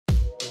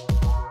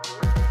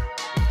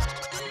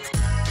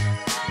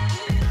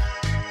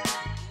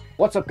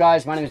What's up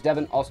guys, my name is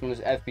Devin, also known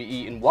as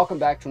FBE, and welcome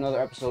back to another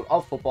episode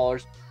of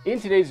Footballrs. In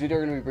today's video,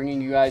 we're going to be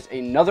bringing you guys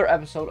another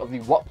episode of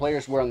the What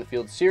Players Wear on the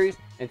Field series,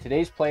 and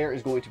today's player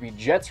is going to be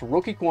Jets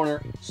rookie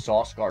corner,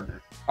 Sauce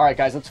Gardner. Alright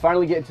guys, let's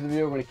finally get into the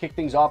video. We're going to kick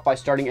things off by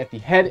starting at the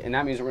head, and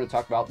that means we're going to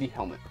talk about the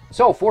helmet.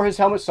 So for his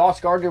helmet,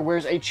 Sauce Gardner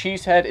wears a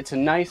cheese head. It's a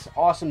nice,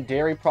 awesome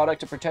dairy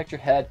product to protect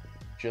your head.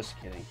 Just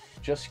kidding.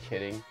 Just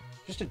kidding.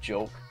 Just a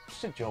joke.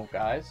 Just a joke,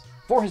 guys.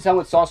 For his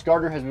helmet, Sauce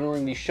Gardner has been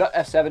wearing the Schutt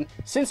F7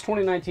 since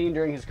 2019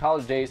 during his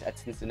college days at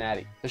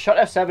Cincinnati. The Schutt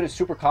F7 is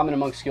super common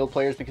among skilled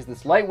players because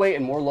it's lightweight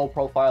and more low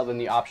profile than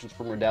the options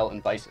from Riddell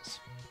and Visor.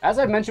 As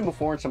I've mentioned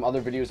before in some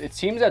other videos, it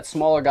seems that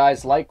smaller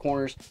guys like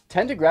corners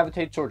tend to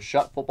gravitate towards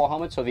Schutt football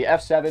helmets. So the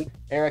F7,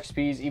 Air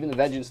XPs, even the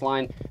Vengeance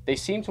line, they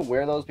seem to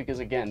wear those because,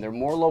 again, they're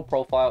more low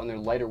profile and they're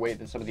lighter weight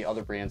than some of the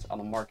other brands on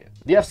the market.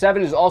 The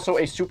F7 is also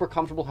a super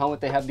comfortable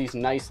helmet. They have these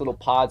nice little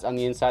pods on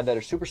the inside that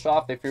are super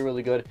soft. They feel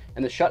really good.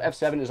 And the Schutt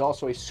F7 is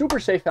also a super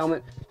safe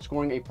helmet,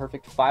 scoring a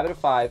perfect 5 out of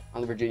 5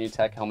 on the Virginia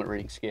Tech helmet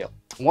rating scale.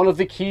 One of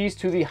the keys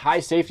to the high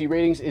safety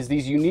ratings is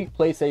these unique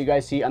plates that you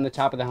guys see on the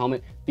top of the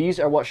helmet. These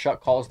are what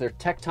Schutt calls their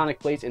tectonic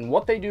plates, and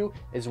what they do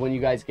is when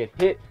you guys get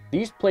hit,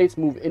 these plates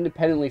move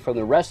independently from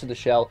the rest of the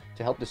shell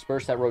to help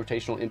disperse that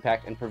rotational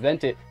impact and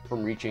prevent it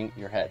from reaching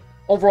your head.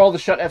 Overall, the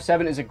Schutt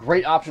F7 is a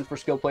great option for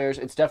skill players.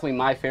 It's definitely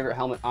my favorite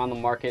helmet on the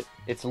market.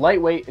 It's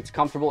lightweight, it's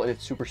comfortable, and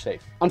it's super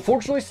safe.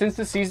 Unfortunately, since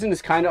the season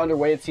is kind of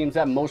underway, it seems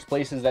that most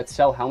places that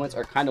sell helmets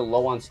are kind of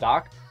low on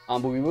stock.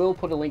 But we will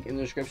put a link in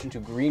the description to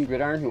Green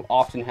Gridiron, who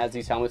often has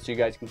these helmets, so you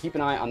guys can keep an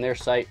eye on their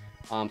site.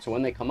 So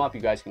when they come up, you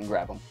guys can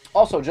grab them.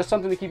 Also, just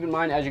something to keep in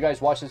mind as you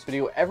guys watch this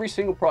video, every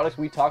single product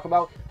we talk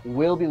about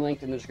will be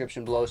linked in the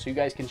description below, so you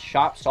guys can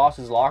shop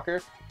Sauce's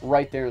locker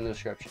right there in the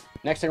description.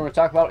 Next thing we're going to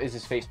talk about is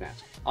his face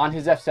mask. On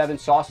his F7,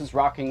 Sauce is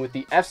rocking with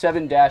the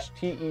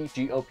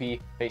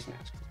F7-TEGOP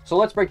Facemask. So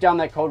let's break down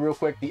that code real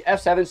quick. The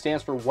F7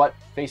 stands for what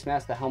face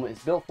mask the helmet is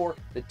built for.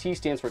 The T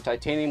stands for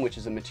titanium, which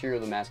is the material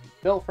the mask is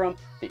built from.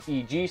 The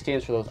EG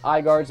stands for those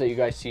eye guards that you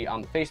guys see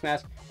on the face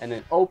mask. And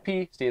then OP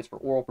stands for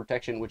oral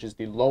protection, which is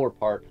the lower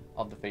part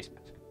of the face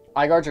mask.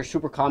 Eye guards are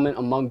super common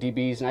among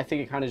DBs, and I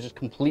think it kind of just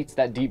completes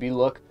that DB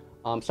look.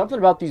 Something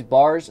about these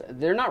bars,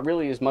 they're not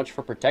really as much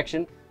for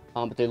protection,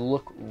 but they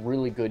look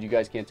really good. You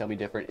guys can't tell me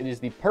different. It is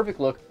the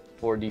perfect look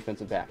for a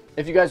defensive back.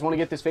 If you guys want to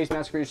get this face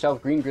mask for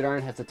yourself, Green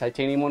Gridiron has the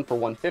titanium one for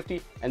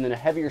 $150 and then a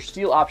heavier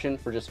steel option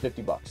for just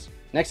 $50.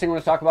 Next thing we're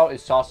going to talk about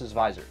is Sauce's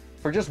visor.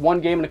 For just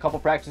one game and a couple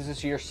practices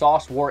this year,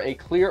 Sauce wore a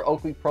clear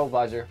Oakley Pro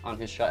visor on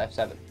his Schutt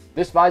F7.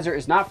 This visor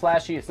is not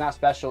flashy, it's not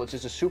special, it's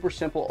just a super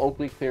simple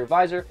Oakley clear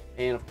visor,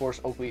 and of course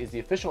Oakley is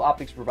the official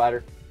optics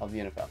provider of the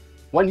NFL.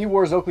 When he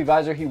wore his Oakley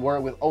visor, he wore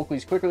it with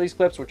Oakley's quick release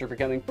clips, which are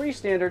becoming pretty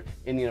standard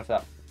in the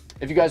NFL.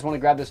 If you guys want to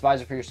grab this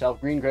visor for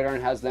yourself, Green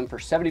Gridiron has them for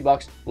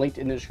 $70, linked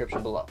in the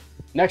description below.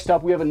 Next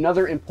up, we have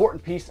another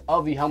important piece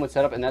of the helmet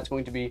setup, and that's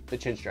going to be the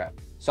chin strap.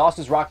 Sauce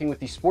is rocking with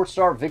the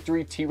Sporstar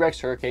Victory T-Rex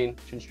Hurricane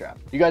chin strap.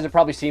 You guys have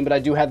probably seen, but I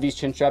do have these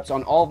chin straps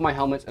on all of my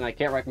helmets, and I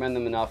can't recommend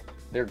them enough.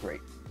 They're great.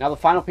 Now, the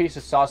final piece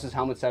of Sauce's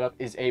helmet setup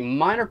is a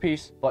minor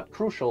piece, but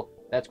crucial.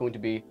 That's going to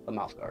be the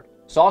mouthguard.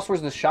 Sauce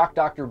wears the Shock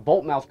Doctor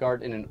Bolt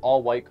mouthguard in an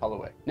all-white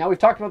colorway. Now, we've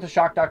talked about the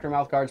Shock Doctor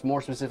mouthguards,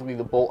 more specifically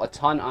the Bolt, a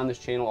ton on this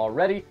channel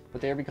already, but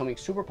they are becoming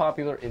super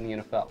popular in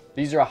the NFL.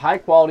 These are a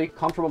high-quality,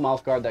 comfortable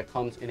mouthguard that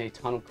comes in a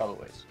ton of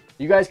colorways.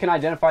 You guys can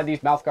identify these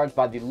mouthguards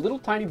by the little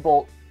tiny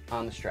bolt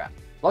on the strap.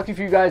 Lucky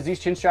for you guys, these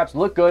chin straps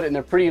look good and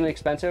they're pretty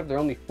inexpensive. They're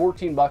only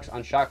 $14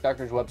 on Shock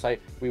Doctor's website.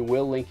 We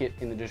will link it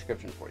in the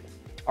description for you.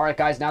 All right,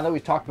 guys, now that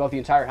we've talked about the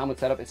entire helmet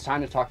setup, it's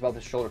time to talk about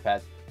the shoulder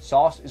pads.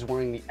 Sauce is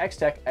wearing the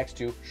Xtech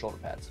X2 shoulder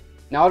pads.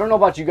 Now, I don't know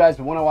about you guys,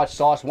 but when I watch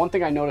Sauce, one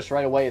thing I noticed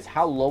right away is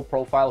how low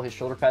profile his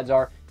shoulder pads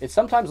are. It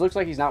sometimes looks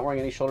like he's not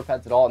wearing any shoulder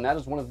pads at all, and that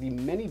is one of the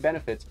many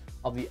benefits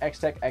of the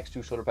Xtech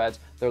X2 shoulder pads.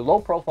 They're low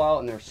profile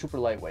and they're super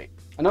lightweight.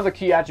 Another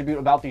key attribute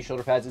about these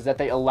shoulder pads is that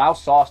they allow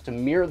Sauce to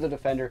mirror the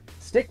defender,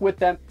 stick with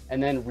them,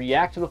 and then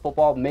react to the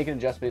football, make an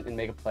adjustment, and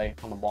make a play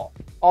on the ball.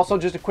 Also,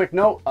 just a quick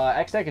note,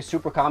 Xtech is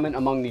super common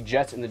among the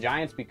Jets and the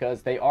Giants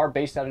because they are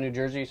based out of New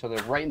Jersey, so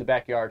they're right in the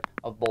backyard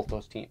of both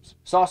those teams.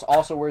 Sauce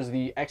also wears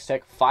the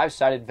Xtech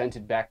 5-sided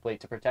vented backplate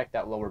to protect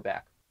that lower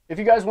back. If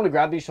you guys want to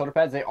grab these shoulder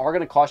pads, they are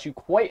going to cost you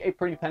quite a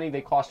pretty penny.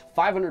 They cost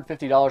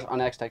 $550 on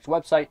Xtech's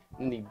website,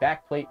 and the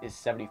backplate is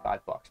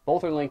 $75.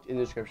 Both are linked in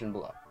the description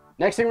below.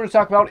 Next thing we're going to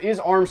talk about is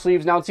arm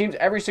sleeves. Now, it seems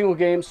every single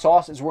game,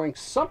 Sauce is wearing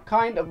some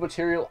kind of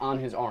material on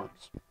his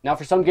arms. Now,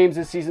 for some games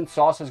this season,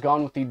 Sauce has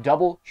gone with the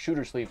double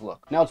shooter sleeve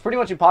look. Now, it's pretty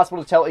much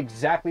impossible to tell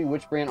exactly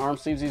which brand arm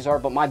sleeves these are,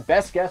 but my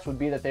best guess would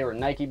be that they were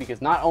Nike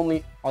because not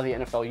only are the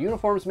NFL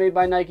uniforms made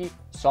by Nike,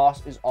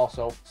 Sauce is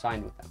also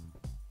signed with them.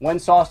 When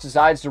Sauce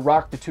decides to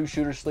rock the two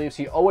shooter sleeves,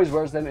 he always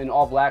wears them in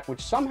all black, which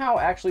somehow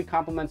actually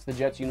complements the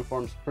Jets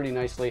uniforms pretty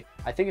nicely.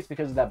 I think it's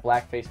because of that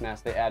black face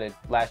mask they added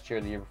last year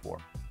or the year before.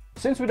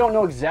 Since we don't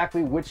know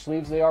exactly which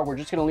sleeves they are, we're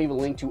just going to leave a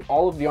link to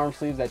all of the arm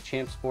sleeves that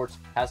Champ Sports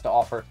has to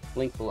offer,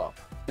 linked below.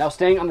 Now,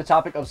 staying on the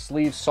topic of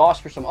sleeves, Sauce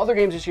for some other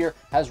games this year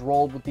has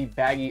rolled with the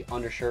baggy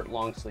undershirt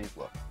long sleeve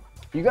look.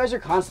 You guys are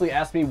constantly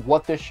asking me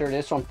what this shirt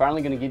is, so I'm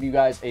finally going to give you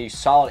guys a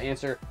solid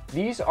answer.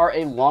 These are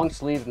a long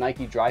sleeve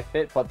Nike dry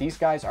fit, but these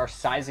guys are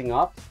sizing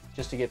up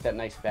just to get that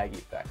nice baggy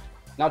effect.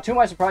 Now, to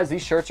my surprise,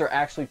 these shirts are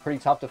actually pretty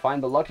tough to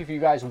find, but lucky for you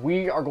guys,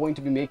 we are going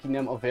to be making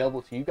them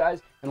available to you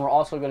guys, and we're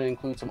also going to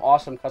include some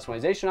awesome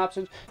customization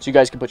options, so you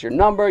guys can put your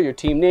number, your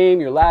team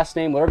name, your last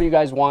name, whatever you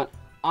guys want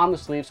on the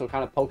sleeve, so it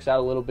kind of pokes out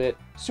a little bit.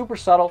 Super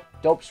subtle,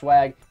 dope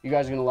swag. You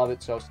guys are going to love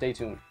it, so stay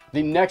tuned.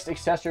 The next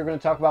accessory we're going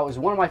to talk about is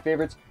one of my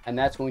favorites, and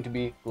that's going to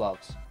be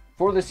gloves.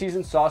 For the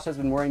season, Sauce has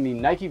been wearing the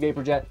Nike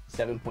VaporJet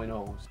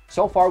 7.0s.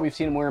 So far, we've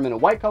seen him wear them in a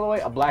white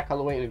colorway, a black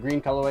colorway, and a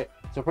green colorway.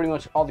 So pretty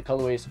much all the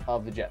colorways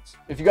of the Jets.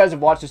 If you guys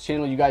have watched this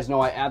channel, you guys know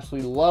I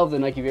absolutely love the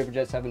Nike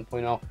VaporJet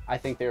 7.0. I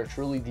think they are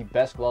truly the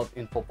best glove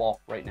in football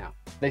right now.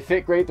 They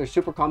fit great, they're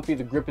super comfy,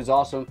 the grip is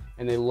awesome,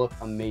 and they look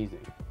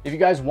amazing. If you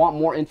guys want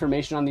more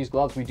information on these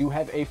gloves, we do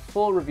have a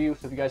full review,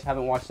 so if you guys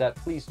haven't watched that,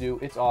 please do.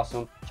 It's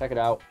awesome. Check it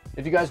out.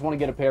 If you guys want to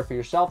get a pair for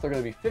yourself, they're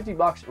going to be 50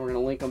 bucks, and we're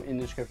going to link them in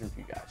the description for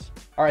you guys.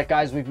 All right,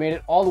 guys, we've made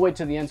it all the way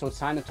to the end, so it's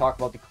time to talk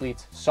about the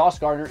cleats. Sauce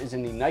Gardner is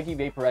in the Nike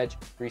Vapor Edge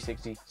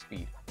 360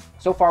 Speed.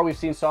 So far, we've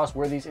seen Sauce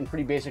wear these in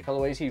pretty basic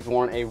colorways. He's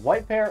worn a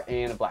white pair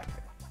and a black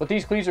pair. But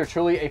these cleats are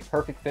truly a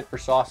perfect fit for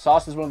Sauce.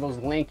 Sauce is one of those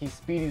lanky,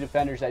 speedy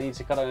defenders that needs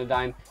to cut on a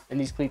dime, and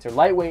these cleats are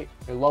lightweight,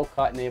 they're low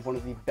cut, and they have one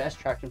of the best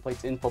traction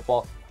plates in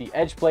football, the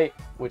Edge plate,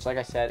 which, like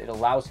I said, it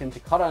allows him to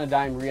cut on a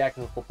dime, react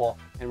to the football,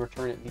 and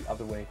return it the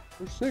other way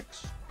for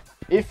 6.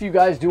 If you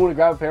guys do want to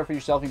grab a pair for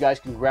yourself, you guys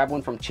can grab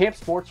one from Champ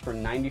Sports for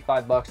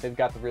 95 bucks. They've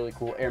got the really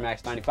cool Air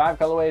Max 95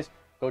 colorways.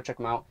 Go check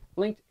them out,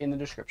 linked in the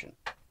description.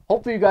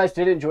 Hopefully you guys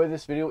did enjoy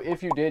this video.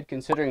 If you did,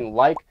 considering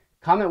like,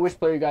 comment which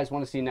player you guys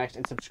want to see next,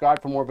 and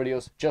subscribe for more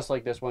videos just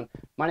like this one.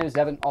 My name is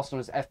Devin, also known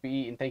as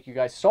FBE, and thank you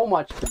guys so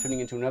much for tuning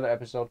into another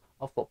episode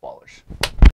of Footballrs.